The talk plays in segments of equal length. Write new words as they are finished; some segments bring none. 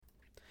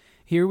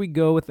Here we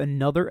go with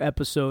another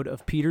episode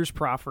of Peter's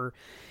Proffer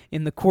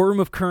in the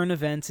courtroom of current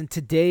events, and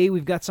today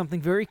we've got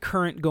something very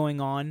current going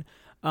on.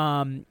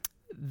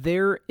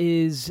 There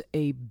is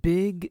a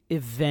big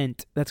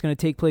event that's going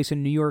to take place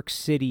in New York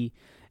City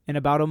in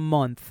about a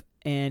month,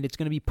 and it's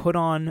going to be put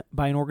on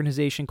by an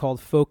organization called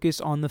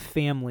Focus on the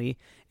Family,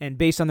 and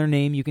based on their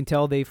name, you can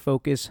tell they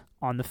focus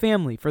on the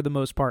family for the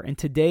most part. And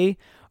today,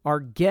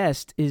 our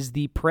guest is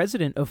the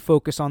president of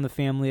Focus on the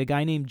Family, a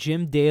guy named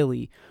Jim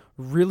Daly.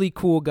 Really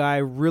cool guy,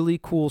 really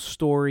cool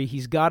story.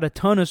 He's got a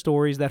ton of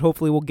stories that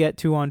hopefully we'll get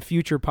to on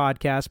future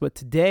podcasts, but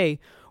today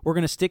we're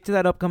going to stick to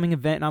that upcoming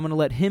event, and I'm going to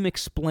let him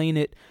explain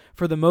it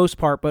for the most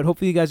part, but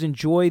hopefully you guys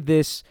enjoy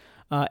this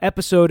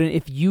episode, and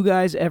if you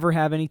guys ever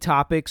have any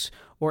topics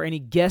or any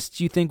guests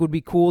you think would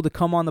be cool to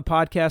come on the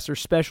podcast or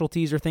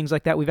specialties or things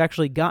like that, we've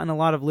actually gotten a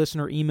lot of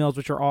listener emails,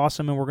 which are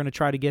awesome, and we're going to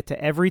try to get to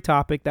every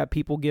topic that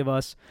people give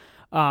us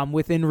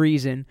within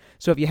reason.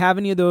 So if you have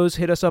any of those,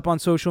 hit us up on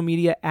social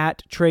media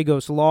at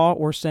Tragos Law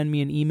or send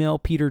me an email,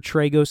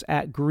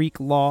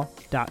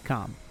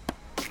 petertragos@greeklaw.com.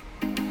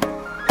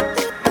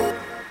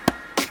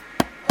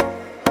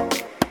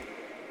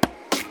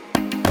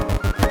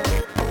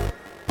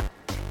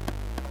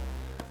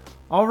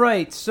 All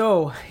right,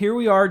 so here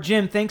we are.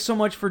 Jim, thanks so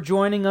much for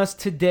joining us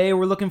today.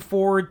 We're looking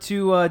forward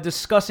to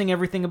discussing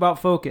everything about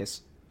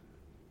Focus.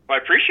 Well,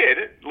 I appreciate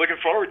it. Looking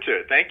forward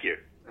to it. Thank you.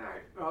 All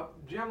right.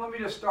 Jim, let me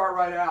just start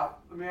right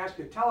out. Let me ask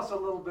you, tell us a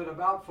little bit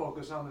about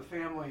Focus on the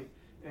Family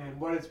and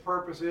what its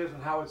purpose is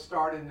and how it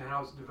started and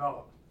how it's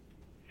developed.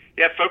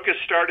 Yeah, Focus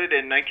started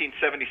in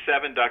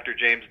 1977. Dr.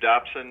 James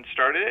Dobson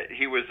started it.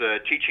 He was a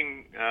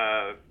teaching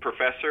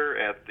professor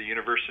at the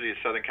University of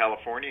Southern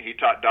California. He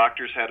taught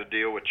doctors how to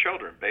deal with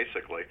children,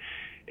 basically,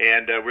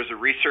 and was a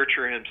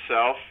researcher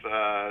himself,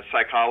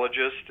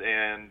 psychologist,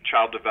 and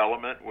child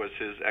development was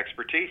his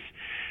expertise.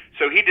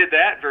 So he did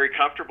that very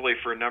comfortably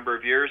for a number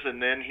of years, and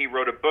then he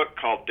wrote a book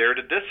called Dare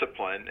to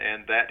Discipline,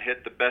 and that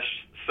hit the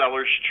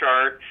bestsellers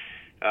chart.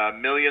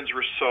 Millions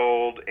were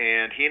sold,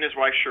 and he and his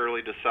wife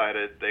Shirley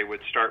decided they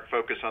would start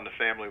Focus on the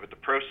Family with the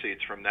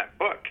proceeds from that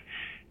book,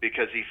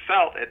 because he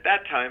felt at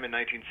that time in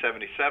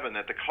 1977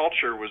 that the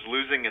culture was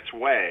losing its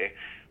way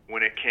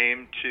when it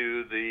came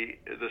to the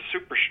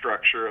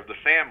superstructure of the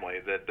family,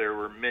 that there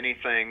were many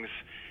things,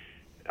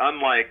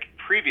 unlike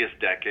previous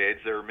decades,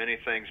 there were many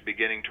things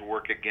beginning to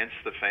work against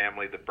the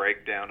family, the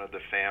breakdown of the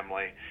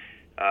family,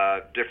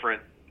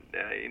 different,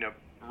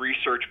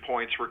 research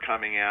points were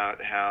coming out,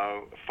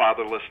 how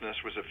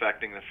fatherlessness was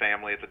affecting the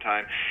family at the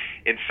time.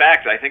 In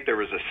fact, I think there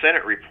was a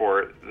Senate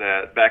report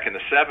that back in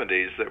the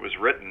 70s that was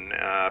written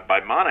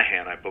by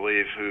Monahan, I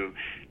believe, who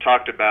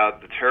talked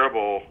about the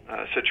terrible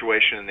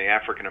situation in the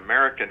African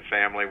American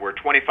family where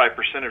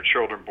 25% of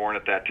children born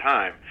at that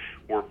time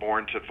were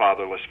born to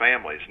fatherless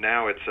families.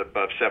 Now it's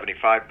above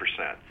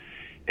 75%.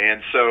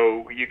 And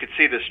so you could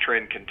see this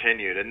trend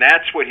continued, and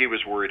that's what he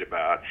was worried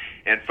about.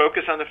 And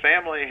Focus on the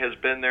Family has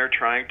been there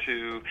trying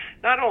to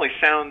not only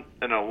sound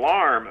an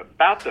alarm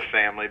about the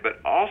family,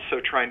 but also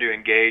trying to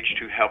engage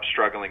to help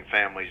struggling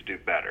families do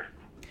better.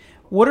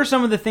 What are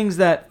some of the things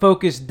that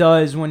Focus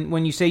does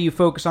when you say you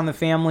focus on the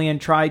family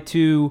and try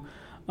to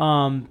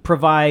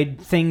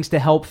provide things to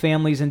help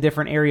families in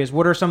different areas?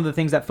 What are some of the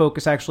things that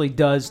Focus actually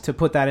does to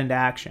put that into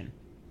action?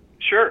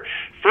 Sure.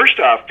 First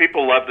off,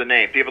 people love the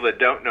name. People that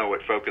don't know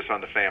what Focus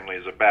on the Family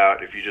is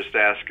about, if you just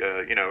ask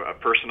a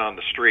person on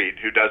the street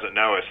who doesn't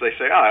know us, they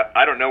say,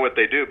 I don't know what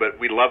they do, but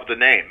we love the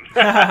name.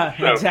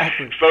 So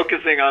exactly.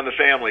 Focusing on the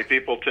family,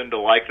 people tend to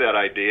like that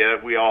idea.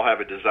 We all have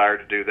a desire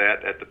to do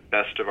that at the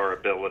best of our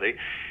ability.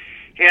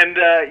 And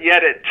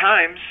yet at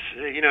times,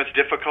 it's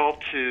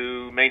difficult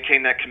to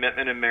maintain that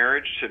commitment in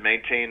marriage, to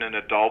maintain an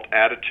adult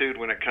attitude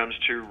when it comes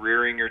to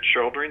rearing your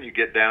children. You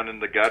get down in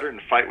the gutter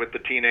and fight with the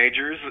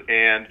teenagers.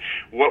 And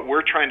what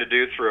we're trying to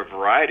do through a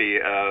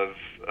variety of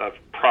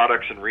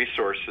products and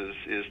resources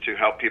is to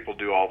help people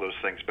do all those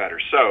things better.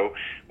 So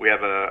we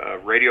have a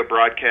radio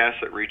broadcast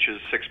that reaches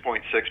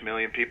 6.6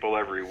 million people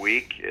every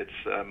week.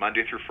 It's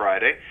Monday through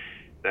Friday.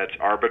 That's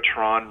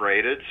Arbitron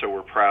rated, so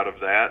we're proud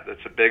of that.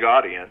 That's a big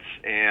audience,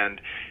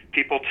 and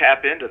people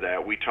tap into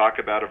that. We talk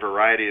about a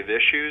variety of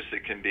issues.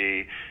 It can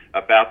be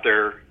about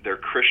their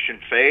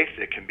Christian faith.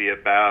 It can be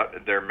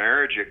about their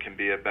marriage. It can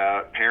be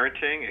about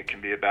parenting. It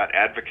can be about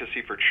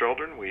advocacy for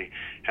children. We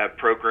have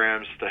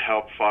programs to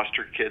help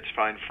foster kids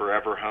find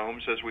forever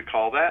homes, as we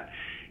call that.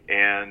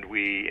 And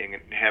we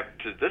have,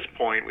 to this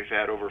point, we've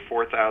had over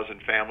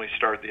 4,000 families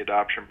start the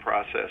adoption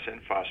process in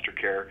foster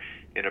care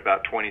in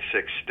about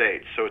 26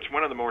 states. So it's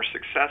one of the more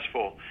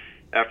successful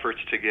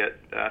efforts to get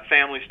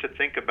families to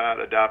think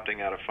about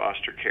adopting out of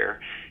foster care.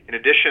 In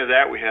addition to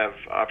that, we have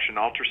Option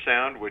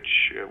Ultrasound,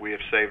 which we have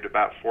saved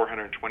about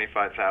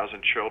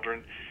 425,000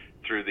 children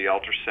through the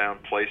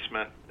ultrasound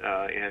placement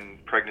in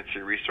pregnancy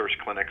resource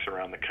clinics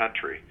around the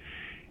country.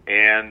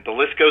 And the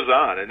list goes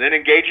on. And then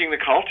engaging the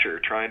culture,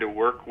 trying to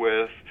work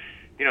with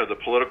the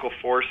political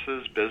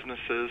forces,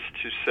 businesses,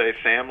 to say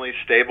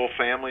stable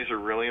families are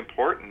really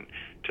important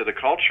to the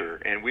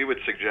culture, and we would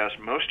suggest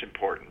most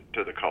important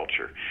to the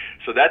culture.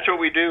 So that's what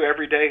we do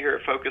every day here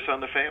at Focus on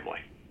the Family.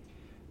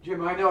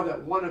 Jim, I know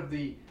that one of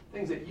the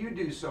things that you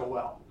do so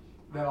well,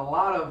 that a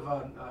lot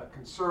of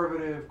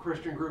conservative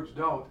Christian groups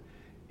don't,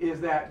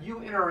 is that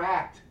you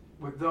interact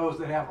with those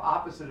that have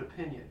opposite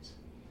opinions,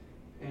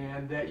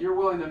 and that you're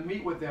willing to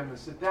meet with them and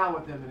sit down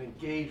with them and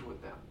engage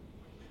with them.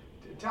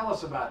 Tell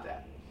us about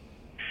that.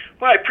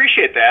 Well, I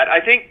appreciate that. I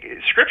think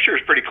Scripture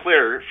is pretty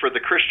clear for the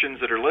Christians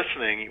that are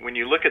listening. When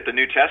you look at the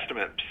New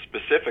Testament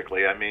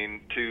specifically, I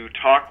mean, to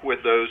talk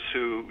with those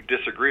who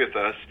disagree with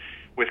us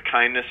with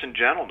kindness and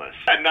gentleness.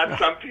 And not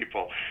some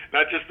people,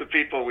 not just the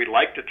people we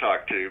like to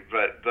talk to,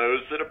 but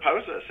those that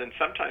oppose us. And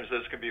sometimes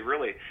those can be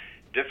really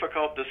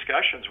difficult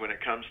discussions when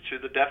it comes to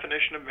the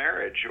definition of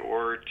marriage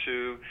or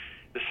to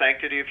the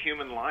sanctity of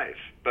human life.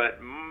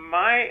 But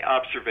my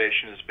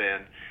observation has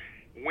been,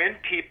 when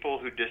people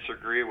who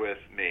disagree with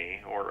me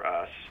or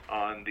us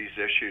on these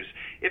issues,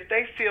 if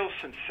they feel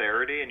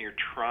sincerity and you're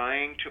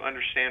trying to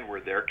understand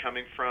where they're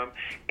coming from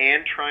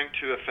and trying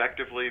to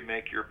effectively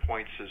make your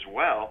points as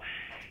well,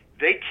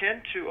 they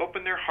tend to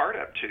open their heart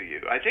up to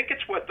you. I think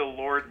it's what the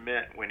Lord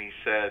meant when he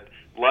said,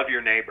 love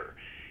your neighbor.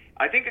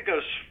 I think it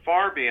goes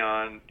far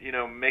beyond,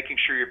 making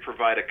sure you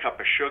provide a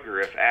cup of sugar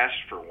if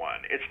asked for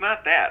one. It's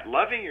not that.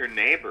 Loving your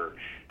neighbor,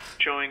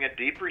 showing a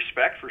deep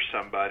respect for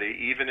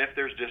somebody, even if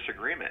there's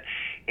disagreement.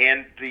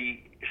 And the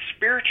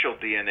spiritual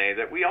DNA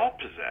that we all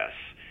possess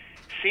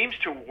seems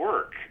to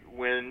work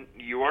when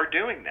you are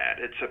doing that.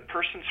 It's a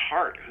person's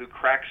heart who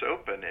cracks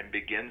open and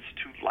begins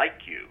to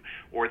like you,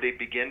 or they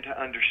begin to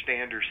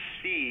understand or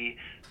see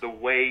the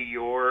way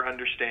you're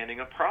understanding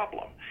a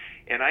problem.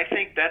 And I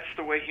think that's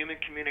the way human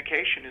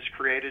communication is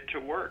created to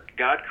work.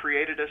 God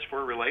created us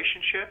for a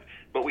relationship,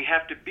 but we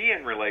have to be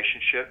in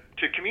relationship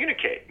to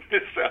communicate.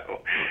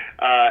 So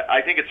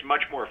I think it's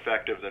much more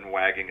effective than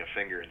wagging a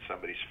finger in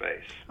somebody's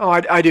face. Oh,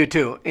 I do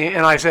too.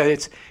 And I said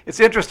it's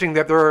interesting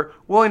that they're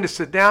willing to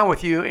sit down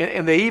with you,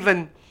 and they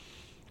even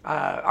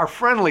are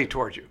friendly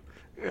towards you.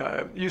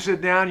 You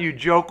sit down, you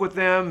joke with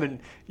them, and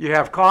you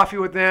have coffee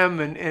with them,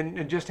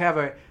 and just have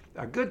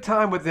a good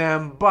time with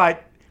them,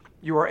 but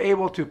you are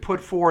able to put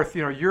forth,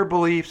 your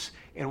beliefs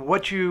and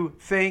what you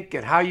think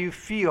and how you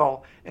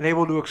feel, and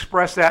able to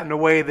express that in a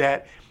way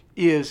that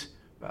is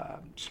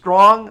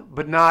strong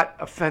but not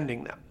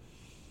offending them.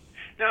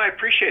 No, I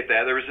appreciate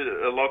that. There was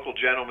a local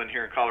gentleman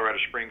here in Colorado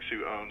Springs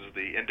who owns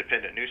the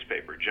independent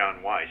newspaper,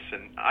 John Weiss,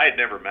 and I had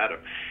never met him.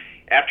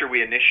 After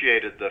we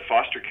initiated the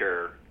foster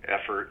care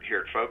effort here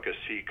at Focus,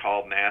 he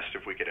called and asked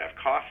if we could have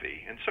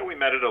coffee. And so we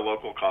met at a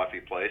local coffee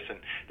place. And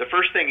the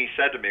first thing he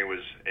said to me was,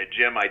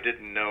 Jim, I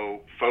didn't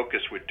know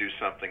Focus would do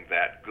something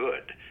that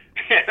good.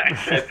 And I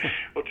said,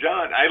 well,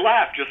 John, I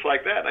laughed just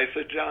like that. I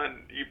said,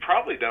 John, you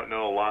probably don't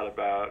know a lot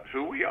about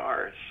who we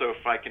are. So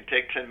if I can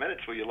take 10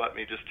 minutes, will you let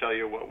me just tell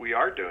you what we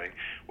are doing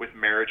with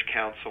marriage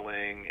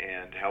counseling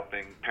and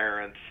helping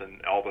parents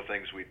and all the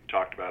things we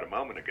talked about a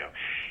moment ago.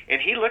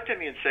 And he looked at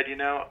me and said,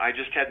 I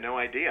just had no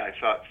idea. I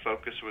thought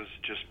Focus was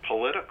just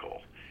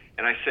political.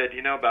 And I said,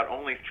 about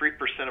only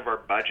 3% of our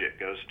budget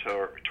goes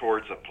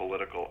towards a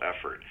political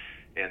effort.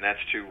 And that's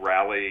to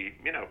rally,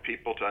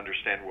 people to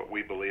understand what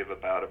we believe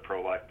about a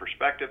pro-life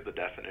perspective, the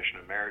definition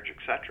of marriage,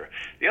 etc.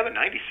 The other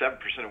 97%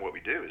 of what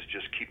we do is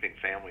just keeping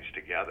families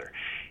together.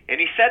 And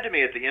he said to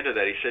me at the end of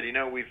that, he said,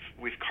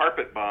 we've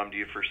carpet bombed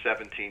you for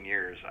 17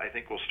 years. I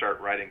think we'll start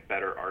writing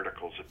better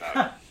articles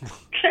about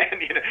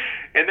it.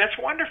 And that's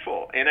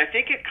wonderful. And I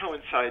think it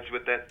coincides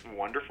with that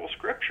wonderful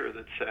scripture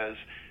that says,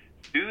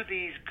 do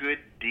these good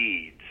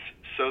deeds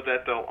so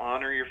that they'll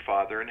honor your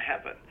Father in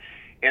heaven.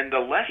 And the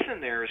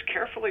lesson there is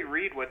carefully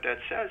read what that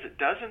says. It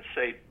doesn't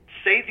say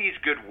these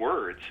good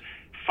words,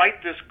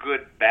 fight this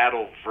good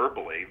battle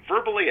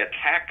verbally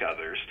attack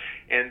others,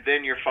 and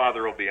then your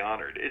Father will be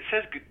honored. It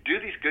says do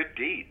these good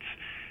deeds.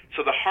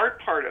 So the hard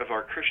part of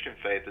our Christian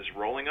faith is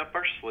rolling up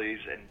our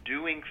sleeves and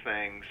doing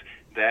things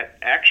that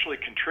actually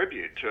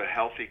contribute to a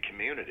healthy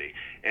community.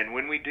 And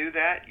when we do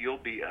that, you'll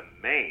be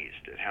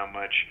amazed at how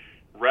much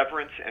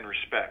reverence and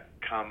respect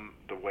come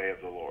the way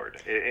of the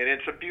Lord. And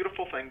it's a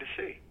beautiful thing to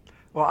see.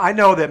 Well, I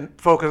know that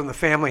Focus on the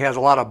Family has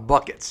a lot of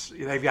buckets.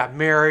 They've got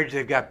marriage,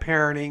 they've got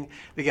parenting,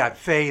 they got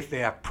faith, they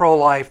have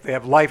pro-life, they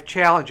have life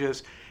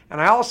challenges.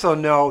 And I also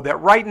know that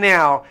right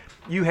now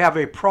you have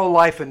a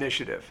pro-life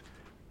initiative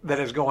that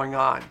is going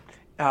on.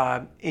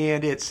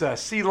 And it's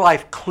See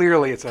Life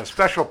Clearly. It's a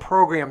special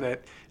program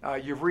that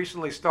you've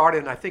recently started,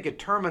 and I think it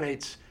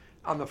terminates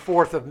on the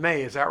 4th of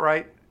May. Is that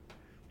right?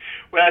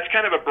 Well, it's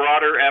kind of a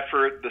broader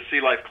effort, the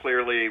See Life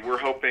Clearly. We're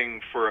hoping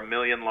for 1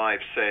 million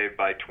lives saved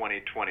by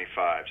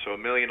 2025. So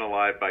 1 million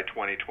alive by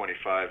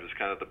 2025 is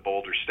kind of the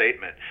bolder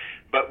statement.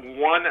 But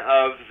one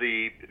of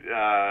the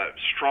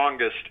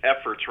strongest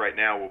efforts right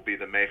now will be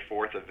the May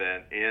 4th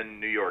event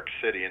in New York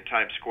City, in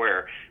Times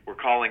Square. We're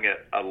calling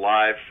it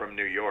Alive from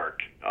New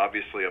York,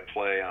 obviously a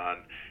play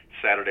on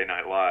Saturday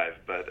Night Live.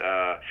 But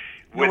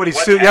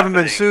you haven't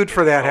been sued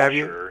for that, have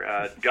you?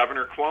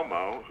 Governor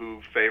Cuomo,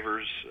 who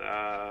favors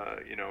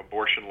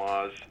abortion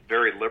laws,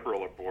 very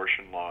liberal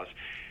abortion laws,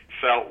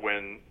 felt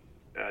when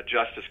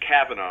Justice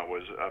Kavanaugh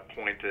was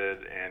appointed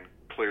and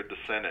cleared the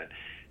Senate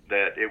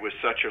that it was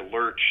such a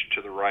lurch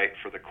to the right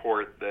for the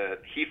court that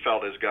he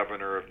felt, as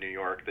governor of New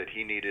York, that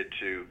he needed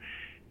to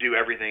do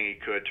everything he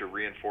could to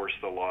reinforce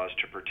the laws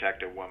to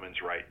protect a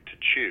woman's right to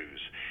choose.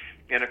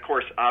 And of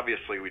course,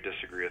 obviously, we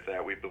disagree with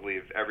that. We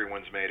believe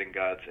everyone's made in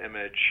God's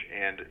image,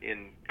 and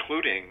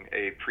including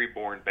a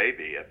preborn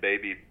baby, a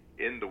baby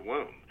in the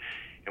womb.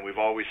 And we've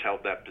always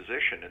held that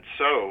position. And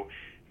so,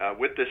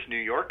 with this New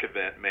York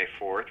event, May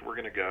 4th, we're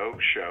going to go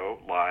show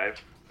live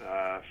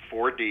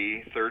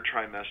 4D third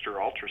trimester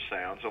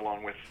ultrasounds,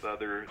 along with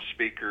other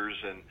speakers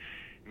and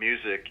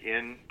music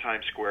in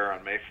Times Square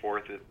on May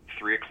 4th at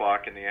 3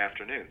 o'clock in the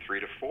afternoon, 3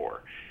 to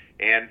 4.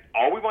 And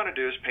all we want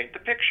to do is paint the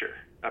picture.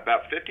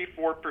 About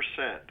 54%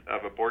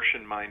 of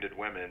abortion-minded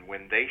women,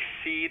 when they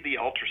see the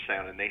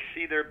ultrasound and they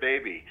see their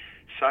baby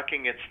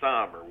sucking its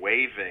thumb or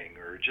waving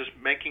or just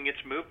making its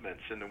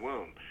movements in the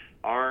womb,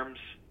 arms,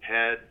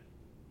 head,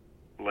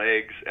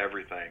 legs,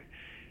 everything,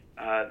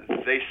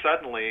 they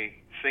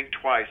suddenly think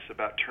twice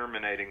about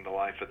terminating the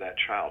life of that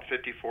child.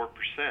 54%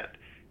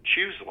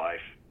 choose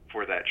life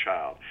for that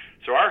child.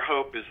 So our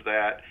hope is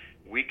that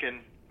we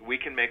can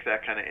make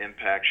that kind of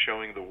impact,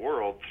 showing the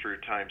world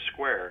through Times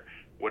Square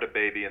what a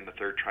baby in the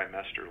third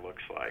trimester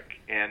looks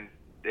like. And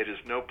it is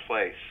no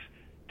place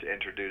to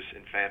introduce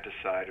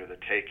infanticide or the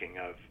taking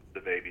of the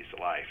baby's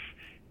life.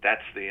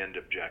 That's the end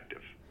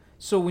objective.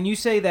 So when you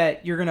say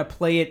that you're going to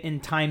play it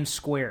in Times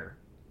Square,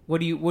 what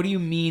do you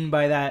mean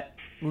by that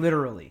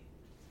literally?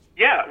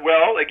 Yeah,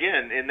 well,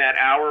 again, in that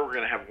hour, we're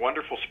going to have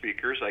wonderful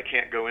speakers. I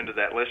can't go into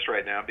that list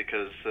right now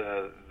because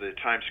the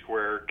Times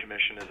Square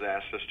Commission has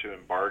asked us to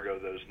embargo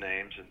those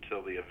names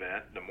until the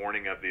event, the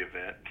morning of the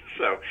event.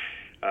 So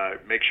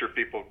make sure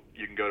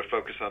you can go to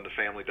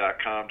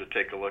focusonthefamily.com to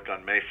take a look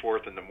on May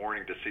 4th in the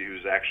morning to see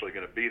who's actually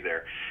going to be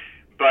there.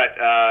 But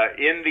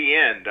in the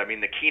end, I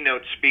mean, the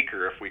keynote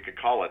speaker, if we could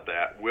call it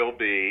that, will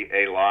be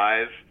a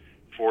live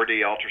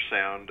 4D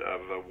ultrasound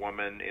of a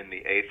woman in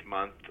the 8th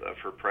month of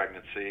her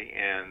pregnancy,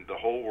 and the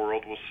whole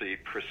world will see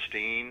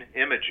pristine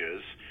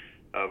images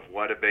of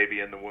what a baby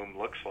in the womb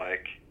looks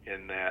like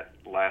in that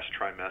last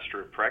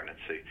trimester of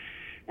pregnancy.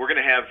 We're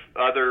going to have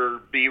other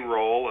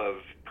B-roll of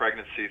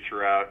pregnancy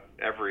throughout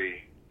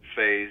every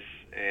phase,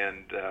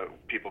 and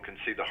people can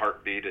see the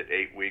heartbeat at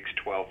 8 weeks,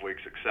 12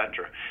 weeks,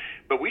 etc.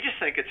 But we just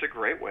think it's a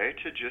great way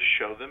to just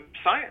show them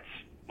science.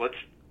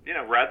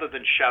 Rather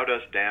than shout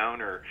us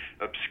down or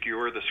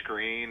obscure the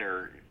screen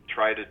or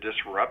try to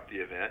disrupt the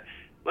event,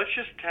 let's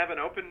just have an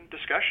open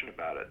discussion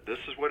about it. This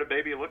is what a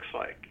baby looks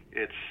like.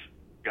 It's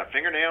got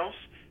fingernails,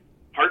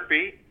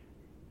 heartbeat,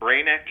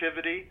 brain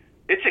activity.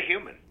 It's a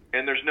human,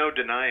 and there's no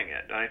denying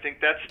it. And I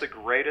think that's the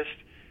greatest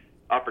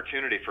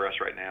opportunity for us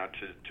right now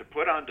to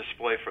put on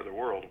display for the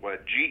world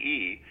what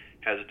GE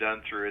has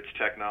done through its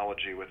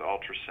technology with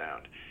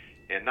ultrasound.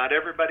 And not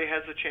everybody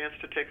has a chance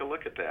to take a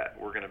look at that.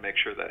 We're going to make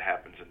sure that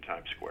happens in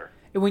Times Square.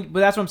 But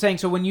that's what I'm saying.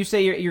 So when you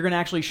say you're going to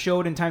actually show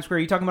it in Times Square,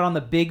 are you talking about on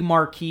the big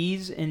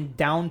marquees in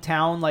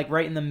downtown, like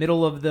right in the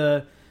middle of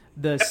the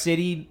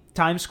city,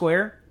 Times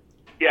Square?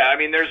 Yeah, I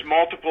mean, there's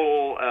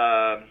multiple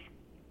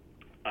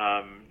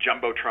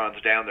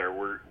jumbotrons down there.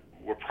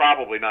 We're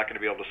probably not going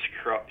to be able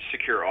to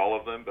secure all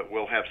of them, but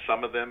we'll have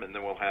some of them, and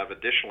then we'll have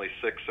additionally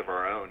 6 of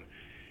our own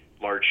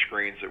large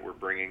screens that we're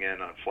bringing in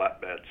on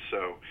flatbeds.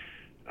 So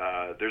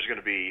there's going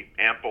to be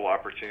ample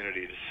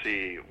opportunity to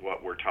see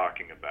what we're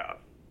talking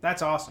about.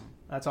 That's awesome.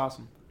 That's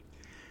awesome.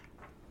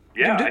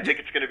 Yeah, I think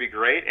it's going to be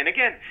great. And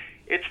again,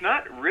 it's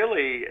not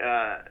really,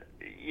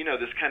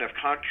 this kind of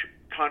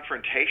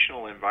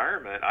confrontational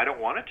environment. I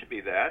don't want it to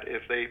be that.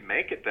 If they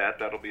make it that,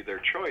 that'll be their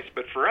choice.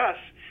 But for us,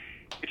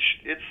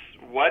 it's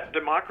what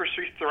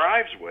democracy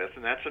thrives with,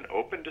 and that's an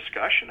open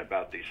discussion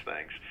about these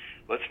things.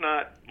 Let's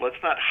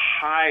not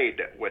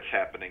hide what's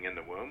happening in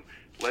the womb.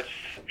 Let's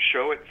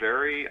show it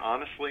very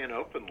honestly and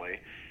openly.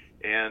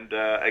 And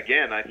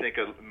again, I think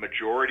a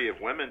majority of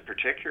women,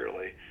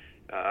 particularly,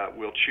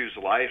 will choose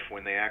life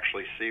when they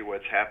actually see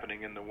what's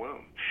happening in the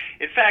womb.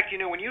 In fact,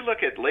 when you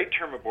look at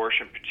late-term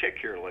abortion,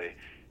 particularly,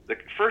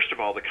 first of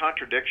all, the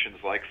contradictions,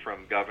 like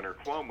from Governor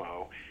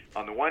Cuomo,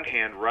 on the one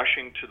hand,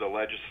 rushing to the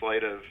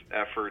legislative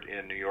effort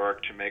in New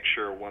York to make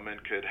sure a woman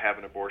could have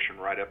an abortion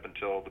right up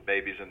until the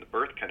baby's in the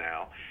birth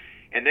canal,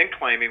 and then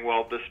claiming,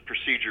 well, this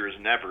procedure is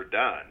never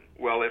done.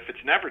 Well, if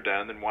it's never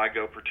done, then why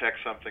go protect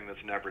something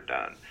that's never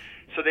done?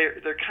 So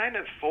they're kind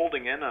of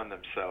folding in on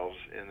themselves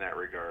in that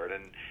regard.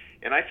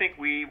 And I think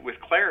we, with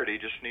clarity,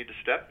 just need to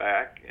step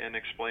back and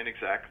explain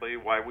exactly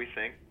why we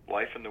think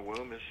life in the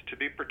womb is to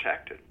be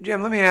protected.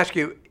 Jim, let me ask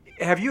you,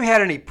 have you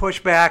had any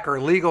pushback or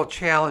legal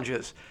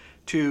challenges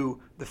to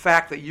the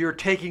fact that you're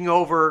taking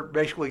over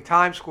basically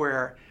Times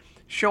Square,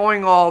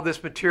 showing all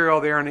this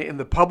material there in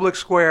the public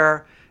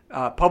square,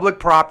 public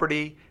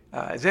property?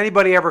 Has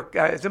anybody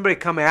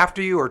come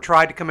after you or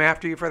tried to come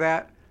after you for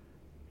that?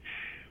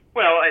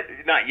 Well,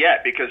 not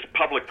yet, because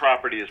public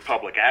property is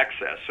public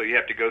access, so you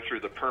have to go through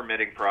the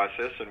permitting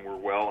process, and we're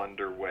well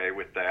underway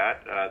with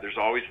that. There's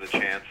always the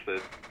chance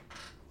that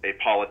a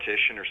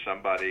politician or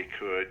somebody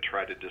could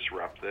try to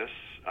disrupt this.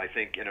 I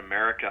think in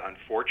America,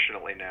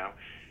 unfortunately now,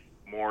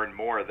 more and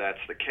more that's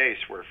the case,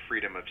 where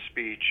freedom of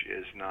speech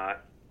is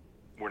not,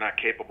 we're not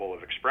capable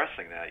of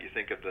expressing that. You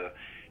think of the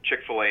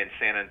Chick-fil-A in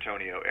San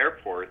Antonio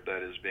airport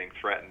that is being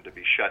threatened to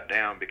be shut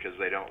down because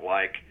they don't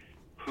like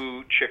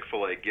who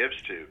Chick-fil-A gives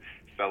to.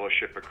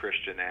 Fellowship of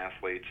Christian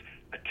Athletes,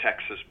 a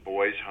Texas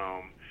boys'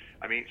 home.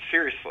 I mean,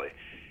 seriously,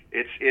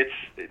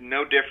 it's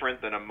no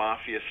different than a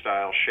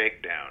mafia-style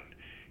shakedown.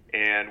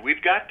 And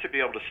we've got to be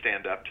able to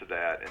stand up to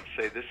that and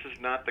say, this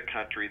is not the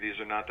country, these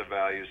are not the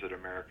values that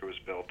America was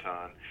built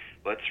on.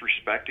 Let's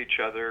respect each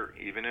other,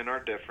 even in our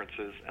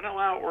differences, and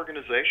allow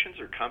organizations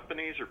or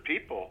companies or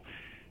people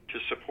to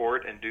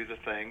support and do the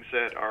things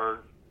that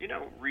are,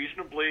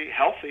 reasonably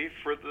healthy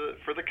for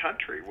the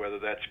country, whether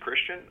that's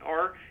Christian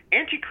or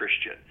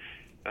anti-Christian.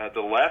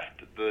 The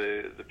left,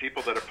 the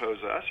people that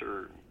oppose us,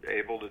 are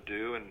able to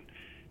do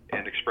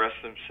and express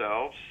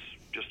themselves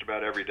just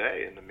about every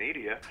day in the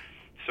media.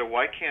 So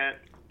why can't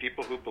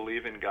people who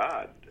believe in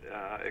God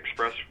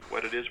express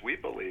what it is we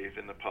believe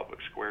in the public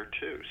square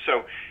too?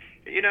 So,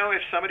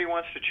 if somebody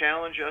wants to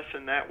challenge us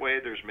in that way,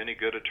 there's many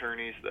good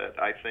attorneys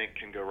that I think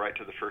can go right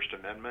to the First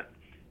Amendment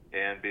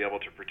and be able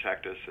to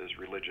protect us as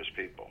religious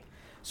people.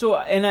 So,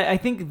 and I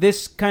think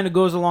this kind of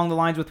goes along the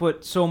lines with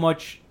what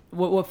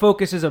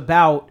Focus is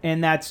about,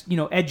 and that's,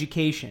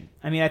 education.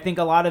 I mean, I think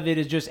a lot of it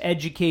is just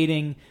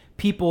educating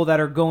people that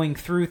are going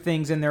through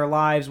things in their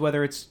lives,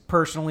 whether it's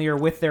personally or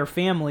with their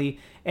family.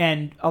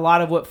 And a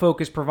lot of what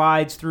Focus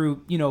provides through,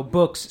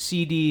 books,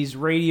 CDs,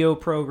 radio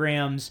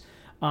programs,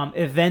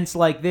 events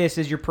like this,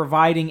 is you're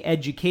providing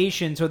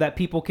education so that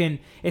people can,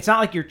 it's not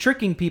like you're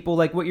tricking people.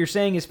 Like what you're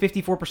saying is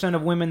 54%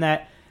 of women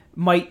that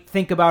might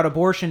think about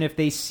abortion, if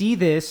they see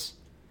this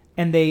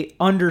and they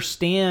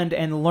understand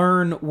and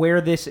learn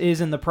where this is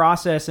in the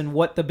process and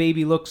what the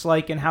baby looks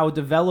like and how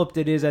developed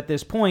it is at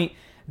this point,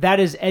 that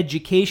is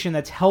education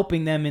that's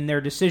helping them in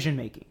their decision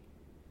making.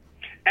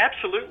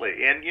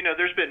 Absolutely. And,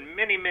 there's been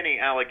many, many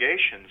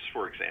allegations,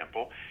 for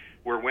example,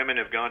 where women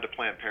have gone to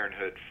Planned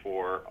Parenthood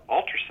for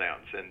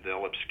ultrasounds, and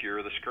they'll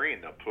obscure the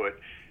screen. They'll put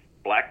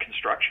black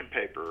construction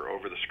paper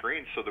over the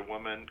screen so the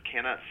woman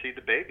cannot see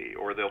the baby,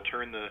 or they'll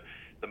turn the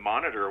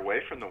monitor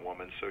away from the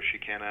woman so she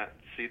cannot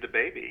see the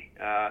baby.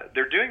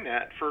 They're doing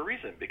that for a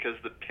reason, because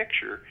the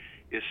picture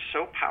is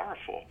so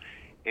powerful.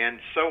 And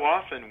so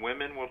often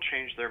women will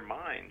change their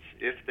minds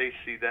if they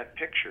see that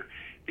picture,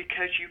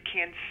 because you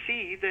can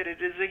see that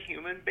it is a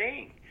human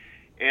being.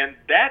 And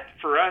that,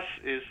 for us,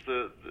 is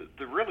the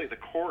really the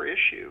core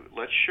issue.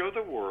 Let's show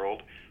the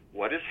world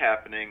what is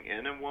happening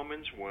in a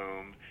woman's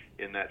womb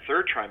in that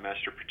third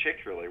trimester,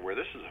 particularly, where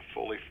this is a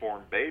fully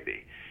formed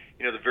baby.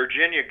 The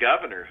Virginia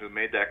governor who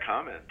made that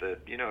comment that,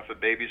 if a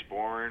baby's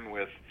born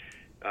with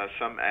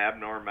some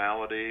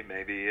abnormality,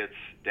 maybe it's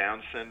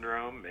Down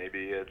syndrome,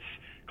 maybe it's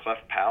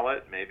cleft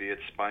palate, maybe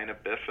it's spina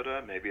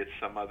bifida, maybe it's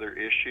some other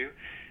issue,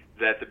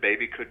 that the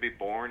baby could be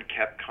born,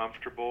 kept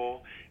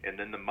comfortable, and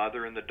then the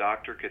mother and the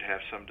doctor could have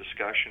some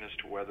discussion as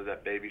to whether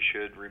that baby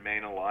should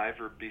remain alive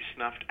or be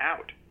snuffed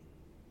out.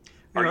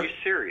 Are you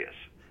serious?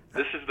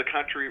 This is the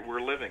country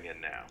we're living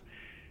in now.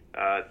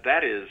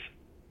 That is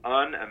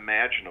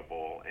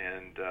unimaginable,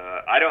 and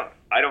I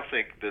don't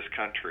think this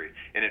country,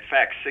 and in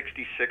fact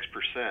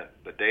 66%,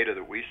 the data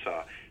that we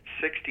saw,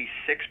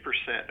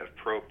 66% of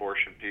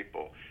pro-abortion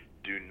people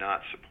do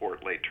not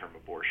support late-term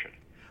abortion.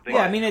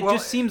 It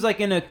just seems like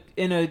in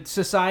a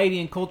society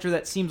and culture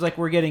that seems like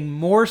we're getting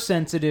more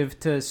sensitive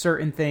to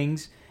certain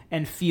things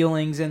and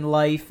feelings in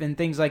life and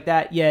things like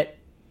that, yet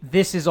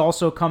this is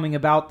also coming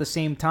about the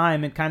same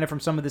time and kind of from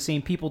some of the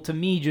same people, to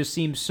me just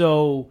seems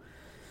so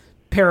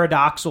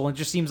paradoxical. It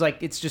just seems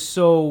like it's just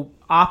so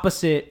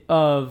opposite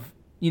of,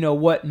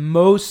 what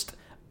most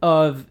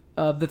of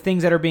the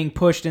things that are being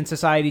pushed in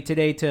society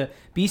today, to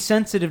be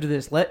sensitive to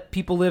this, let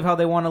people live how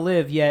they want to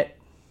live, yet,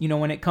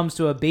 when it comes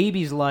to a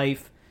baby's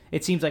life,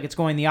 it seems like it's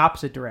going the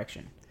opposite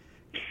direction.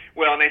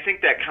 Well, and I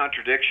think that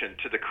contradiction,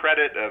 to the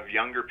credit of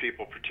younger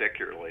people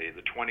particularly,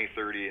 the 20,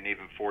 30, and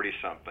even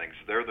 40-somethings,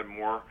 they're the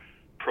more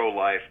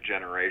pro-life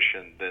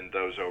generation than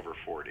those over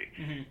 40.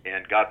 Mm-hmm.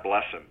 And God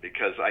bless them,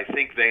 because I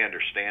think they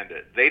understand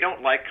it. They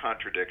don't like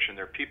contradiction.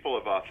 They're people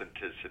of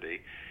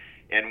authenticity.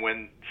 And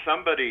when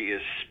somebody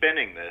is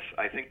spinning this,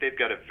 I think they've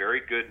got a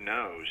very good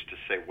nose to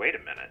say, wait a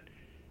minute,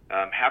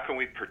 how can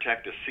we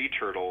protect a sea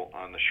turtle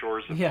on the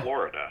shores of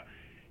Florida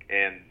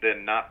and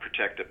then not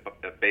protect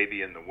a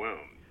baby in the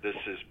womb? This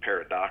is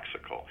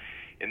paradoxical.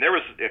 And there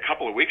was, a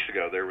couple of weeks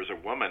ago, there was a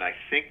woman, I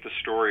think the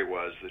story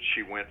was that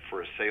she went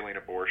for a saline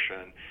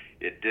abortion.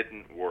 It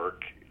didn't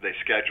work. They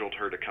scheduled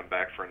her to come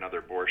back for another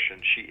abortion.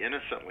 She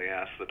innocently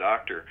asked the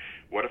doctor,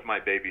 what if my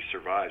baby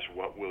survives?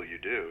 What will you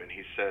do? And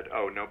he said,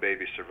 oh, no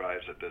baby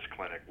survives at this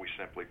clinic. We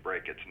simply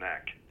break its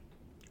neck.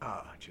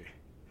 Oh, gee.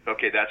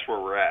 Okay, that's where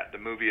we're at. The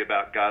movie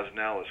about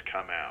Gosnell has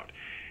come out.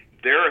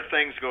 There are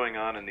things going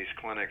on in these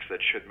clinics that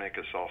should make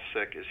us all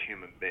sick as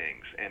human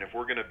beings. And if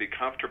we're going to be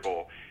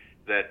comfortable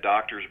that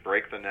doctors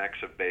break the necks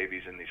of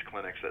babies in these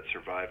clinics that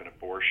survive an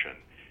abortion,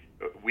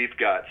 we've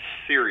got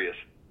serious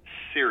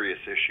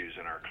issues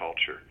in our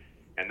culture.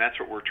 And that's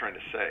what we're trying to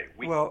say.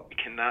 We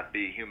cannot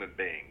be human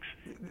beings.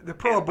 The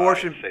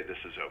pro-abortion say this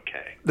is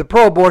okay. The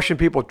pro-abortion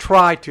people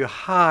try to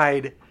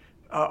hide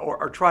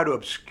or try to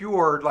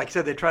obscure. Like I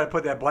said, they try to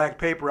put that black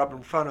paper up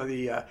in front of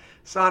the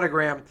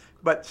sonogram.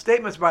 But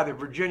statements by the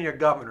Virginia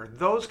governor,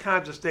 those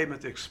kinds of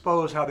statements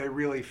expose how they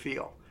really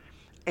feel.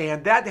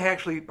 And that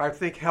actually, I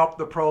think, helped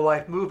the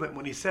pro-life movement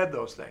when he said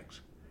those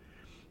things,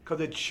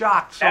 because it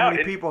shocked so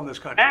many people in this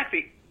country. In fact,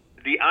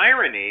 the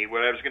irony,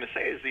 what I was going to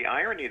say is the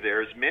irony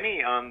there is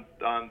many on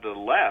the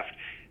left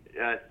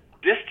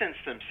distance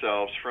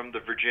themselves from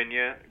the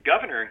Virginia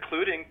governor,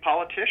 including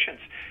politicians.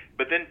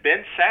 But then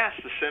Ben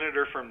Sasse, the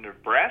senator from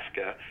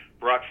Nebraska,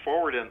 brought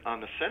forward on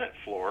the Senate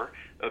floor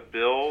a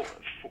bill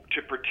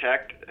to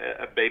protect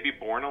a baby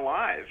born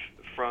alive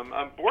from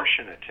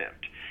abortion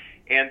attempt.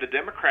 And the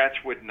Democrats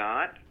would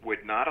not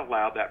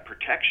allow that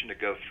protection to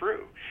go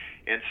through.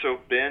 And so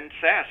Ben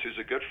Sasse, who's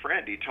a good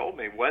friend, he told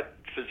me what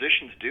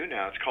physicians do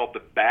now. It's called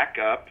the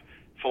backup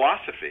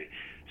philosophy.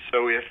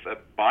 So if a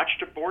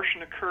botched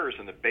abortion occurs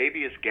and the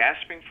baby is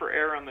gasping for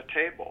air on the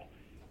table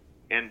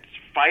and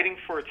fighting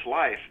for its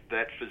life,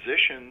 that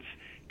physicians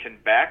can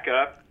back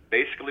up,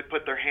 basically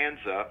put their hands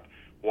up,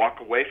 walk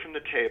away from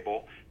the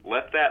table,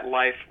 let that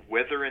life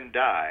wither and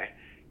die,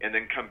 and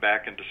then come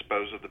back and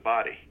dispose of the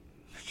body.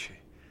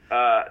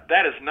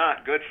 That is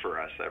not good for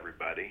us,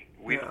 everybody.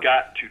 We've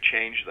got to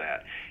change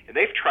that. And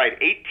they've tried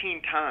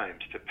 18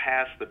 times to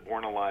pass the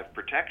Born Alive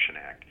Protection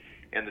Act,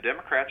 and the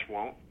Democrats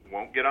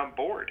won't get on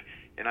board.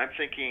 And I'm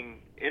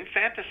thinking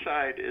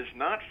infanticide is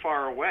not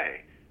far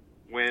away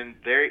when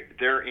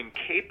they're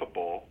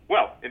incapable.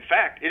 Well, in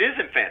fact, it is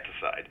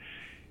infanticide.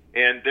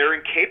 And they're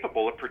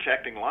incapable of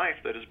protecting life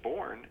that is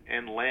born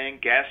and laying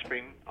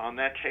gasping on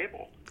that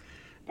table.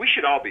 We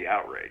should all be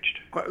outraged.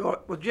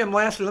 Well, Jim,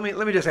 lastly,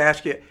 let me just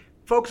ask you,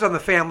 Focus on the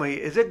Family,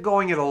 is it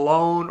going it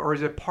alone or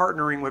is it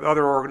partnering with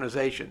other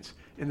organizations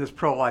in this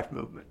pro-life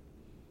movement?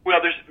 Well,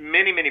 there's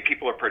many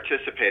people are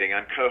participating.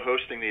 I'm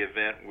co-hosting the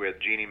event with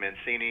Jeannie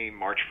Mancini,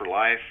 March for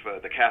Life.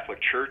 The Catholic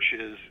Church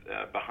is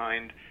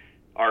behind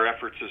our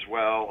efforts as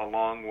well,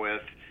 along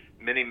with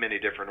many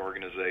different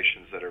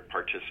organizations that are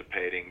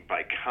participating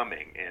by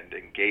coming and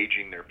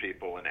engaging their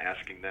people and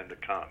asking them to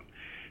come.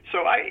 So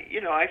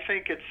I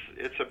think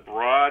it's a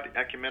broad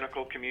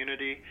ecumenical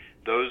community.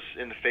 Those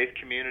in the faith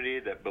community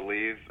that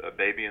believe a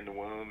baby in the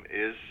womb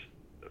is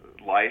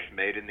life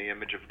made in the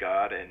image of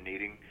God and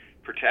needing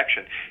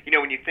protection.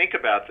 When you think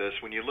about this,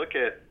 when you look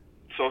at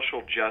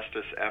social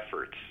justice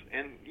efforts,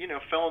 and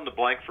fill in the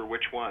blank for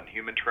which one,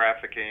 human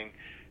trafficking,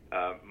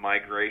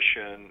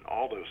 migration,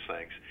 all those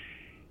things,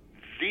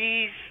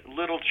 these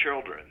little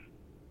children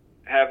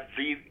have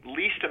the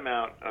least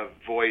amount of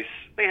voice.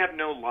 They have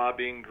no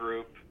lobbying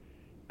group.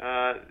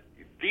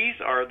 These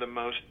are the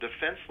most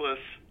defenseless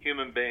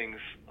human beings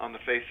on the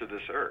face of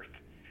this earth,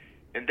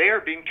 and they are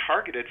being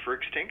targeted for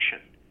extinction.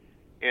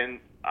 And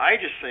I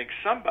just think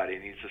somebody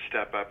needs to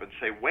step up and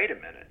say, wait a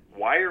minute,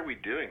 why are we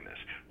doing this?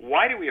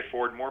 Why do we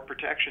afford more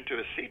protection to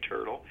a sea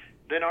turtle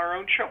than our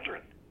own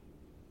children?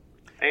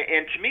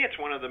 And to me, it's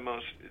one of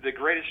the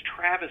greatest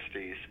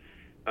travesties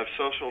of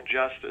social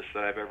justice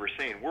that I've ever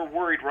seen. We're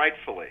worried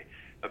rightfully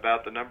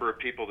about the number of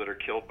people that are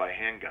killed by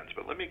handguns,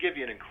 but let me give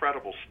you an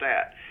incredible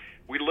stat.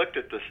 We looked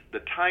at the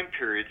time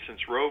period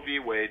since Roe v.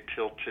 Wade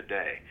till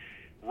today.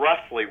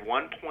 Roughly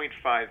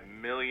 1.5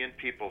 million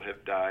people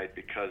have died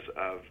because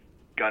of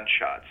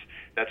gunshots.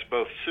 That's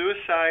both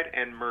suicide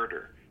and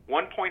murder.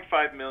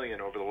 1.5 million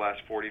over the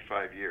last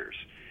 45 years.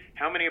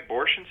 How many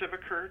abortions have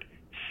occurred?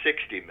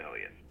 60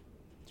 million.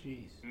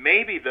 Jeez.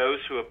 Maybe those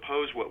who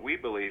oppose what we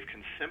believe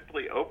can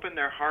simply open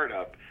their heart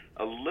up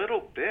a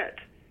little bit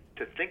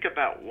to think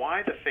about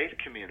why the faith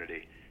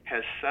community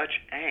has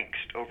such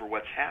angst over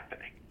what's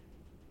happening.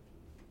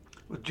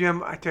 Well,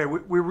 Jim, I tell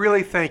you, we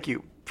really thank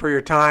you for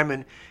your time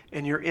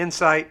and your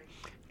insight.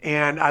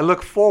 And I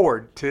look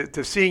forward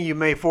to seeing you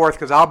May 4th,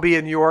 because I'll be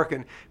in New York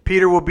and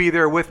Peter will be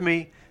there with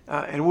me,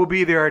 and we'll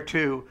be there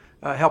to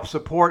help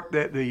support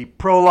the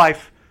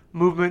pro-life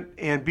movement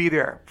and be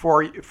there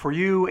for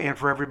you and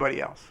for everybody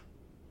else.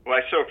 Well,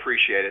 I so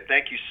appreciate it.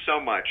 Thank you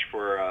so much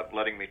for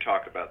letting me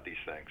talk about these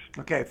things.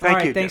 Okay,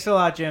 thank you. Thanks a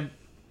lot, Jim.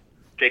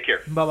 Take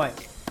care. Bye-bye.